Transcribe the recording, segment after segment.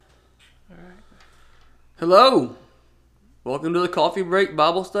All right. Hello. Welcome to the Coffee Break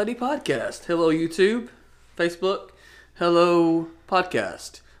Bible Study Podcast. Hello, YouTube, Facebook. Hello,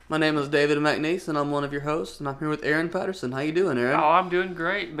 podcast. My name is David McNeese, and I'm one of your hosts, and I'm here with Aaron Patterson. How you doing, Aaron? Oh, I'm doing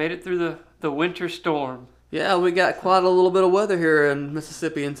great. Made it through the winter storm. Yeah, we got quite a little bit of weather here in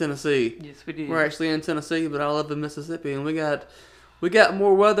Mississippi and Tennessee. Yes, we did. We're actually in Tennessee, but I live in Mississippi, and we got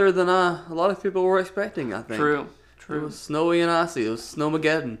more weather than a lot of people were expecting, I think. True. It was snowy and icy. It was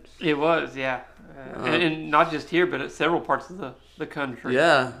Snowmageddon. It was, yeah. And not just here, but at several parts of the country.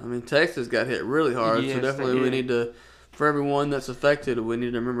 Yeah, I mean, Texas got hit really hard, Yes, so they definitely we did. need to, for everyone that's affected, we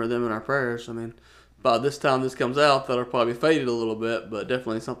need to remember them in our prayers. I mean, by this time this comes out, that'll probably faded a little bit, but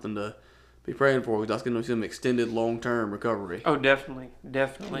definitely something to be praying for, because that's going to be some extended long-term recovery. Oh, definitely. Yep.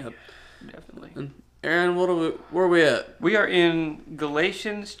 Definitely. And Aaron, where are we at? We are in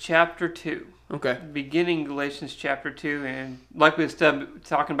Galatians chapter 2. Okay. Beginning Galatians chapter 2. And like we were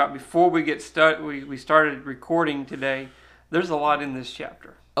talking about before we we started recording today, there's a lot in this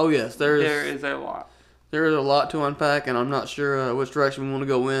chapter. Oh, yes, There is a lot. There is a lot to unpack, and I'm not sure which direction we want to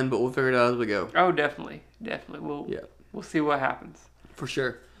go in, but we'll figure it out as we go. Oh, definitely. We'll see what happens. For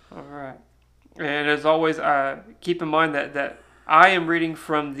sure. All right. And as always, keep in mind that I am reading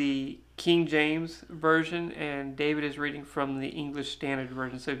from the King James Version, and David is reading from the English Standard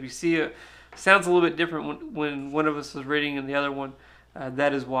Version. So if you see it sounds a little bit different when one of us is reading and the other one,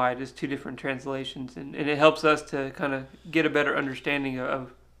 that is why. It is two different translations, and it helps us to kind of get a better understanding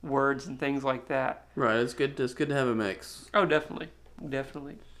of words and things like that. Right, it's good to have a mix. Oh, definitely.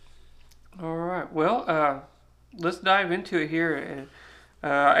 All right. Well, let's dive into it here. And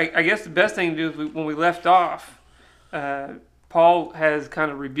I guess the best thing to do is when we left off, Paul has kind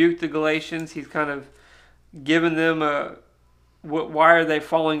of rebuked the Galatians. He's kind of given them why are they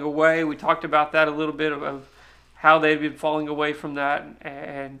falling away. We talked about that a little bit of how they've been falling away from that,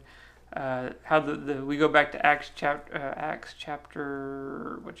 and how we go back to Acts chapter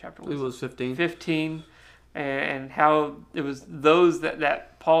what chapter was it? It was 15. 15, and how it was those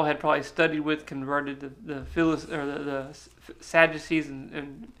that Paul had probably studied with converted the Sadducees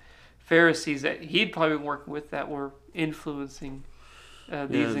and Pharisees that he'd probably been working with that were influencing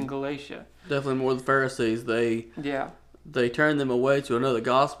these in Galatia. Definitely more the Pharisees. They turned them away to another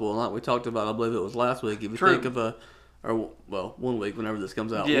gospel, and like we talked about, I believe it was last week. If you think of 1 week, whenever this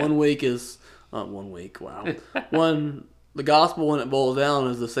comes out, 1 week is 1 week. Wow, the gospel, when it boils down,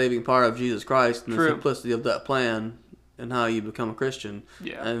 is the saving power of Jesus Christ and the simplicity of that plan and how you become a Christian.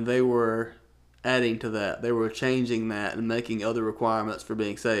 Yeah, and they were adding to that. They were changing that and making other requirements for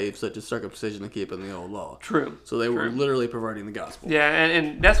being saved, such as circumcision and keeping the old law. True. So they were literally perverting the gospel. Yeah,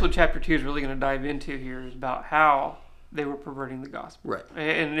 and that's what chapter 2 is really going to dive into here, is about how they were perverting the gospel. Right.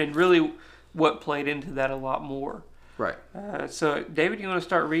 And really what played into that a lot more. Right. So, David, you want to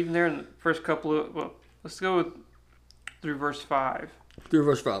start reading there in the first couple of... Well, let's go through verse 5. Through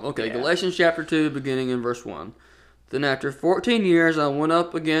verse 5. Okay, Yeah. Galatians chapter 2, beginning in verse 1. Then after 14 years I went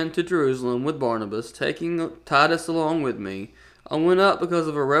up again to Jerusalem with Barnabas, taking Titus along with me. I went up because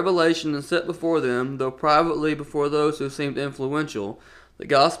of a revelation and set before them, though privately before those who seemed influential, the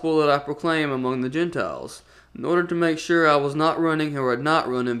gospel that I proclaim among the Gentiles, in order to make sure I was not running or had not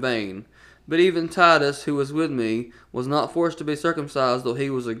run in vain. But even Titus, who was with me, was not forced to be circumcised, though he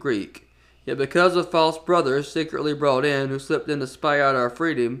was a Greek. Yet because of false brothers secretly brought in, who slipped in to spy out our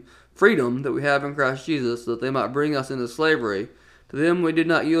freedom that we have in Christ Jesus, that they might bring us into slavery, to them we did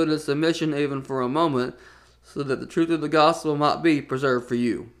not yield in submission even for a moment, so that the truth of the gospel might be preserved for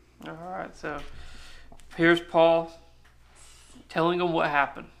you. All right, so here's Paul telling them what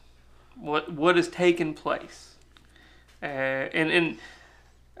happened, what has taken place. And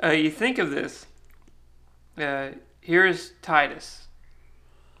you think of this, here is Titus,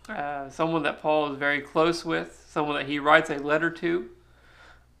 someone that Paul is very close with, someone that he writes a letter to,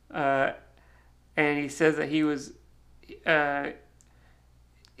 and he says that he was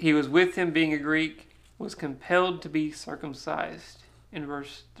with him, being a Greek, was compelled to be circumcised in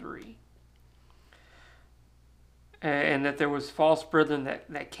verse 3. And that there was false brethren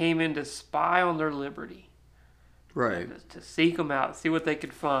that came in to spy on their liberty. Right. To seek them out, see what they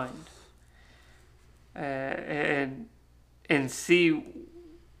could find. And see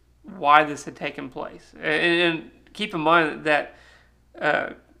why this had taken place. And keep in mind that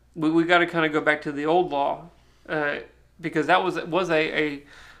we got to kind of go back to the old law, because that was a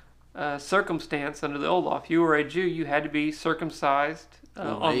circumstance under the old law. If you were a Jew, you had to be circumcised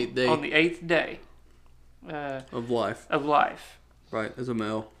on the 8th day of life. Right, as a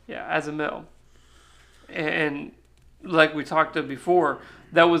male. Yeah, as a male. And like we talked about before,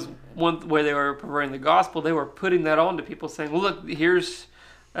 that was one way they were perverting the gospel. They were putting that on to people, saying, well, look, here's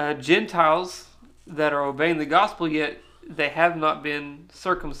Gentiles that are obeying the gospel, yet they have not been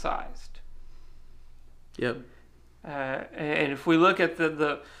circumcised. Yep. And if we look at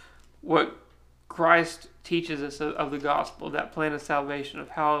the what Christ teaches us of the gospel, that plan of salvation, of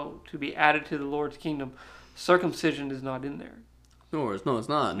how to be added to the Lord's kingdom, circumcision is not in there. No, it's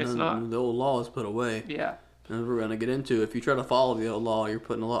not. It's not. The old law is put away. Yeah. As we're going to get into, if you try to follow the old law, you're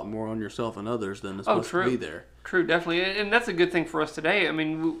putting a lot more on yourself and others than is supposed to be there. True, definitely. And that's a good thing for us today. I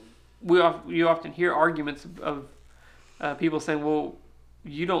mean, you often hear arguments of people saying, well,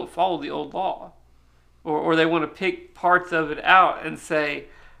 you don't follow the old law. Or they want to pick parts of it out and say,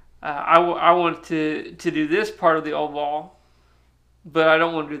 I want to do this part of the old law, but I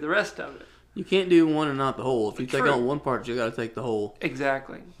don't want to do the rest of it. You can't do one and not the whole. If you True. take on one part, you got to take the whole.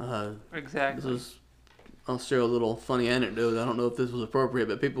 Exactly. Exactly. I'll share a little funny anecdote. I don't know if this was appropriate,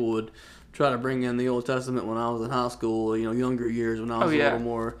 but people would try to bring in the Old Testament when I was in high school, younger years when I was a little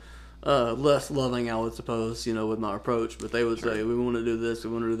more, less loving, I would suppose, with my approach. But they would say, we want to do this,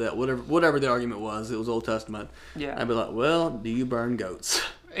 we want to do that, whatever the argument was, it was Old Testament. Yeah. I'd be like, well, do you burn goats?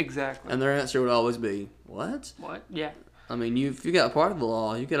 Exactly. And their answer would always be, what? What? Yeah. I mean, if you got part of the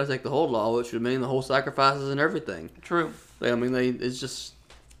law, you got to take the whole law, which would mean the whole sacrifices and everything. True. It's just,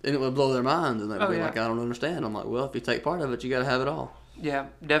 and it would blow their minds, and they'd be like, I don't understand. I'm like, well, if you take part of it, you got to have it all. Yeah,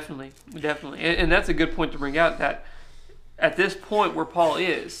 definitely. And that's a good point to bring out, that at this point where Paul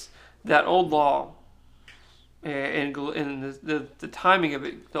is, that old law and the timing of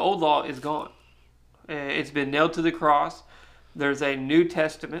it, the old law is gone. It's been nailed to the cross. There's a New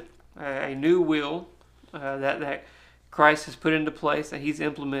Testament, a new will that Christ has put into place, that he's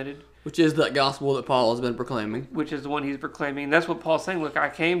implemented. Which is that gospel that Paul has been proclaiming. Which is the one he's proclaiming. And that's what Paul's saying. Look, I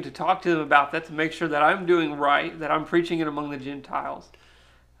came to talk to them about that, to make sure that I'm doing right, that I'm preaching it among the Gentiles.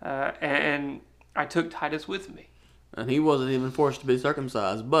 And I took Titus with me. And he wasn't even forced to be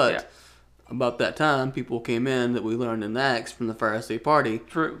circumcised. But about that time, people came in that we learned in Acts from the Pharisee party.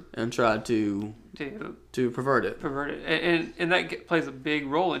 True. And tried to pervert it. And that plays a big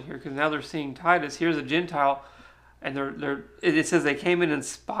role in here, because now they're seeing Titus. Here's a Gentile. And it says they came in and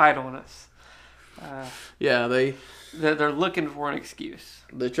spied on us. They're looking for an excuse.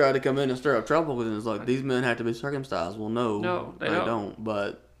 They try to come in and stir up trouble, because it's like, these men have to be circumcised. Well, no, they don't.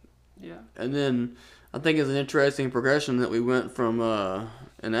 But and then I think it's an interesting progression that we went from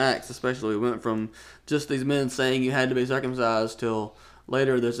in Acts, especially we went from just these men saying you had to be circumcised till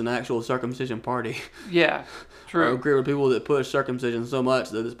later there's an actual circumcision party. Yeah, true. I agree with people that push circumcision so much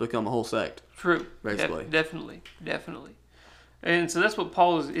that it's become a whole sect. True. Basically. Definitely. And so that's what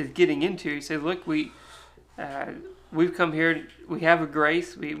Paul is getting into. He says, look, we've come here, we have a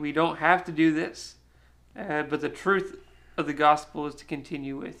grace, we don't have to do this, but the truth of the gospel is to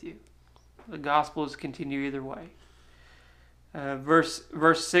continue with you. The gospel is to continue either way. Verse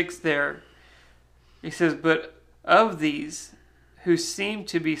 6 there, he says, but of these who seem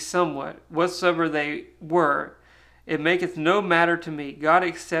to be somewhat, whatsoever they were, it maketh no matter to me. God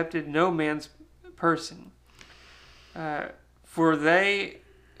accepted no man's person. For they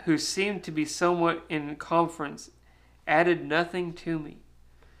who seemed to be somewhat in conference added nothing to me.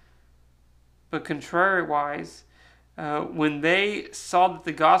 But contrariwise, when they saw that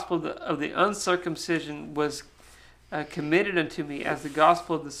the gospel of the uncircumcision was committed unto me, as the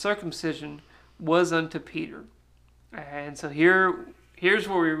gospel of the circumcision was unto Peter. And so here's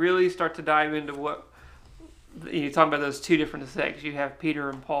where we really start to dive into what you're talking about, those two different sects. You have Peter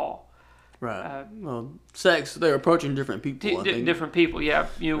and Paul. Right. Sects, they're approaching different people. Different people, yeah.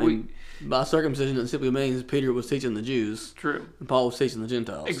 By circumcision, it simply means Peter was teaching the Jews. True. And Paul was teaching the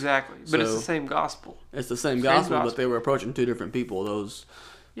Gentiles. Exactly. But it's the same gospel. It's the same gospel, but they were approaching two different people. Those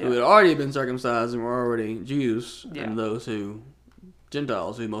who had already been circumcised and were already Jews, and those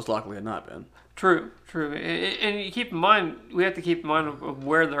Gentiles who most likely had not been. True. And you keep in mind, we have to keep in mind of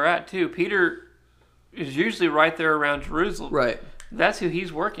where they're at too. Peter is usually right there around Jerusalem. Right. That's who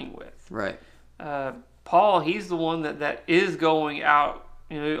he's working with. Right. Paul, he's the one that is going out,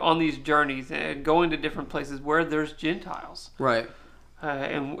 on these journeys and going to different places where there's Gentiles. Right.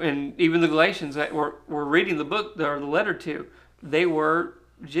 And even the Galatians that we're reading the book or the letter to, they were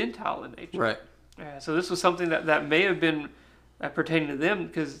Gentile in nature. Right. So this was something that may have been pertaining to them,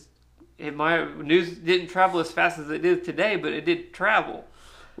 because news didn't travel as fast as it is today, but it did travel.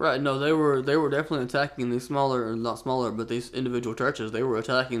 Right. No, they were definitely attacking these not smaller, but these individual churches. They were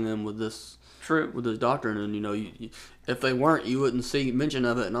attacking them with this. True. With this doctrine, and if they weren't, you wouldn't see mention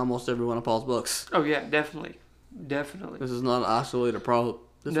of it in almost every one of Paul's books. Oh yeah, definitely. This is not an isolated problem.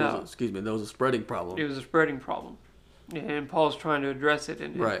 That was a spreading problem. It was a spreading problem, and Paul's trying to address it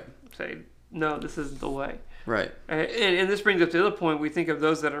and say, no, this isn't the way. Right. And this brings up the other point. We think of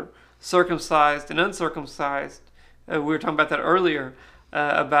those that are circumcised and uncircumcised. We were talking about that earlier,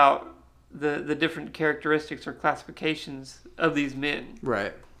 about the different characteristics or classifications of these men.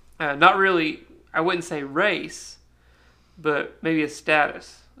 Right. Not really, I wouldn't say race, but maybe a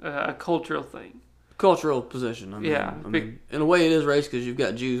status, a cultural thing. Cultural position. Yeah. I mean, in a way it is race because you've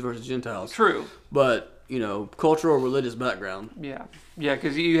got Jews versus Gentiles. True. But, cultural, religious background. Yeah. Yeah,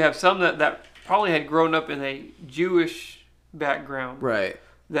 because you have some that probably had grown up in a Jewish background. Right.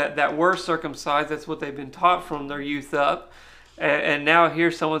 That were circumcised. That's what they've been taught from their youth up. And now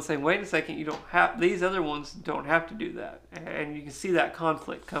here's someone saying, wait a second, you don't have, these other ones don't have to do that. And you can see that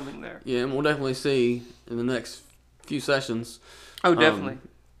conflict coming there. Yeah, and we'll definitely see in the next few sessions. Oh, definitely.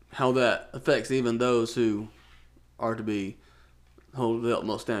 How that affects even those who are to be held to the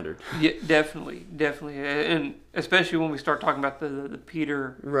utmost standard. Yeah, definitely. And especially when we start talking about the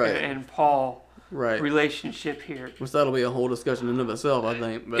Peter and Paul relationship here. Which that'll be a whole discussion in and of itself, I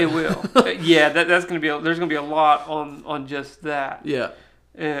think. But. It will. Yeah, that's going to be, there's going to be a lot on just that. Yeah.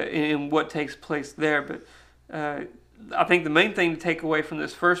 In what takes place there. But I think the main thing to take away from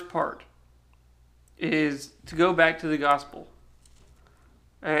this first part is to go back to the gospel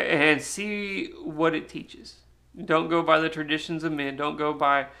and see what it teaches. Don't go by the traditions of men. Don't go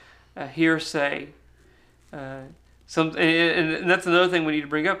by hearsay. And that's another thing we need to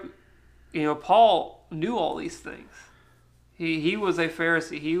bring up. Paul knew all these things. He was a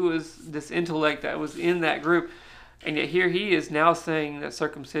Pharisee. He was this intellect that was in that group. And yet here he is now saying that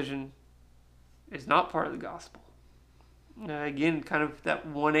circumcision is not part of the gospel. Again, kind of that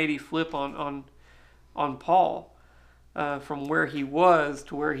 180 flip on Paul from where he was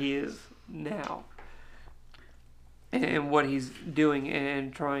to where he is now. And what he's doing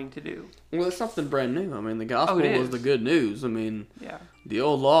and trying to do. Well, it's something brand new. I mean, the gospel was the good news. I mean, yeah. The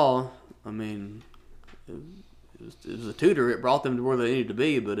old law, I mean, it was a tutor. It brought them to where they needed to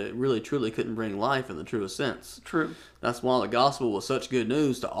be, but it really, truly couldn't bring life in the truest sense. True. That's why the gospel was such good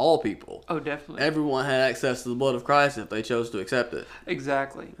news to all people. Oh, definitely. Everyone had access to the blood of Christ if they chose to accept it.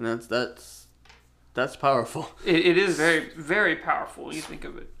 Exactly. And that's powerful. It is very, very powerful when you think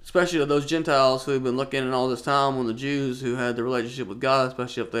of it. Especially to those Gentiles who have been looking in all this time on the Jews who had the relationship with God,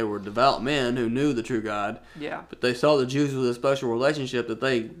 especially if they were devout men who knew the true God. Yeah. But they saw the Jews with a special relationship that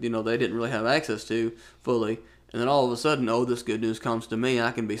they didn't really have access to fully. And then all of a sudden, this good news comes to me.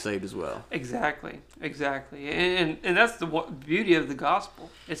 I can be saved as well. Exactly. And that's the beauty of the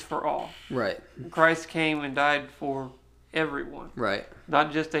gospel. It's for all. Right. Christ came and died for everyone. Right.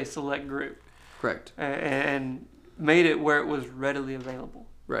 Not just a select group. Correct. And made it where it was readily available.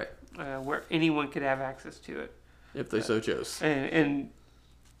 Right. Where anyone could have access to it. If they so chose. And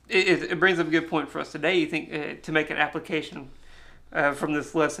it brings up a good point for us today. You think to make an application from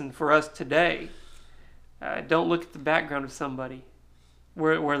this lesson for us today, don't look at the background of somebody,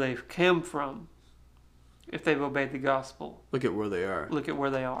 where they've come from, if they've obeyed the gospel. Look at where they are. Look at where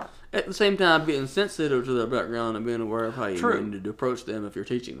they are. At the same time, being sensitive to their background and being aware of how you True. need to approach them if you're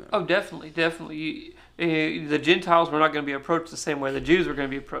teaching them. Oh, definitely. The Gentiles were not going to be approached the same way the Jews were going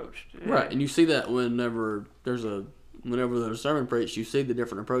to be approached. Right, and you see that whenever there's a sermon preached, you see the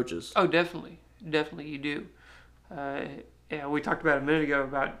different approaches. Oh, definitely you do. We talked about a minute ago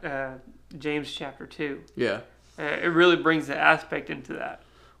about James chapter 2. Yeah. It really brings the aspect into that.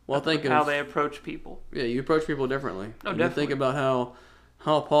 Well, think of how they approach people. Yeah, you approach people differently. Oh, definitely. You think about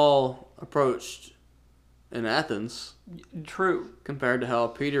how Paul approached in Athens. True. Compared to how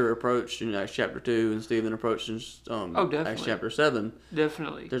Peter approached in Acts chapter 2 and Stephen approached in Acts chapter 7.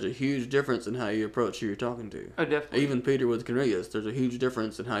 Definitely. There's a huge difference in how you approach who you're talking to. Oh, definitely. Even Peter with Cornelius, there's a huge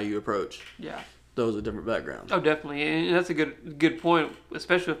difference in how you approach. Yeah. Those with different backgrounds. Oh, definitely. And that's a good point,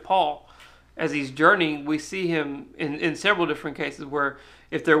 especially with Paul. As he's journeying, we see him in several different cases where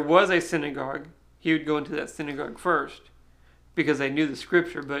if there was a synagogue, he would go into that synagogue first because they knew the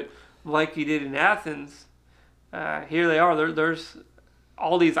scripture. But like he did in Athens, here they are. There's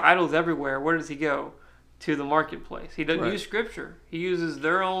all these idols everywhere. Where does he go? To the marketplace. He doesn't use scripture. He uses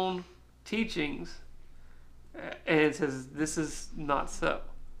their own teachings and says, this is not so.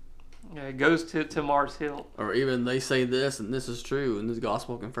 It goes to Mars Hill. Or even they say this and this is true and this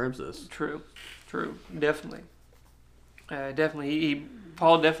gospel confirms this. True. Definitely.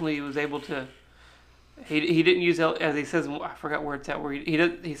 Paul definitely was able to. He didn't use, as he says, I forgot where it's at. Where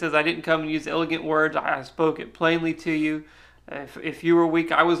he says, I didn't come and use elegant words. I spoke it plainly to you. If you were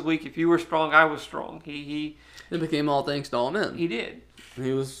weak, I was weak. If you were strong, I was strong. He became all things to all men. He did.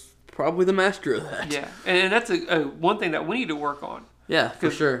 He was probably the master of that. Yeah, and that's a one thing that we need to work on. Yeah, for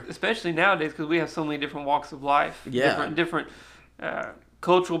sure. Especially nowadays, because we have so many different walks of life. Yeah. Different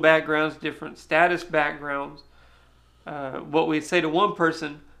cultural backgrounds, different status backgrounds. What we say to one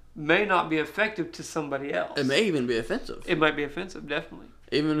person may not be effective to somebody else. It may even be offensive. It might be offensive, definitely.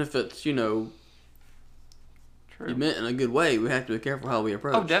 Even if it's, True. you meant in a good way, we have to be careful how we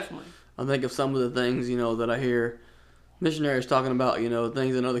approach. Oh, definitely. I think of some of the things, that I hear missionaries talking about,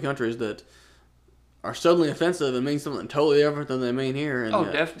 things in other countries that are suddenly offensive and mean something totally different than they mean here.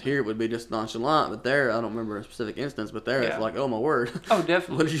 And definitely. Here it would be just nonchalant, but there, I don't remember a specific instance, but there it's like, oh my word. Oh,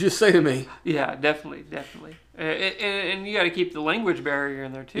 definitely. What did you just say to me? Yeah, definitely. And you got to keep the language barrier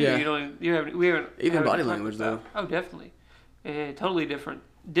in there too. Yeah. We haven't Even body language though. Oh, definitely. Totally different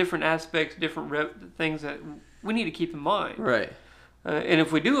aspects, different things that we need to keep in mind. Right. And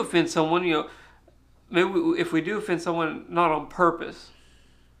if we do offend someone, maybe if we do offend someone not on purpose,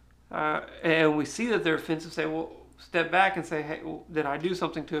 and we see that they're offensive, say, well, step back and say, hey, did I do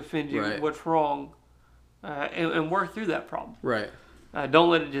something to offend you? Right. What's wrong? And work through that problem. Right. Don't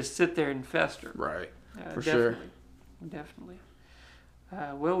let it just sit there and fester. Right. For Definitely. sure. Definitely.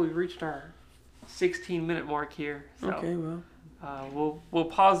 Well, we've reached our 16-minute mark here. So, Okay, well. We'll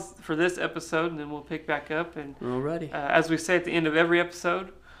pause for this episode and then we'll pick back up. And Alrighty. as we say at the end of every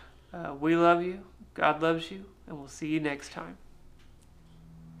episode, we love you, God loves you, and we'll see you next time.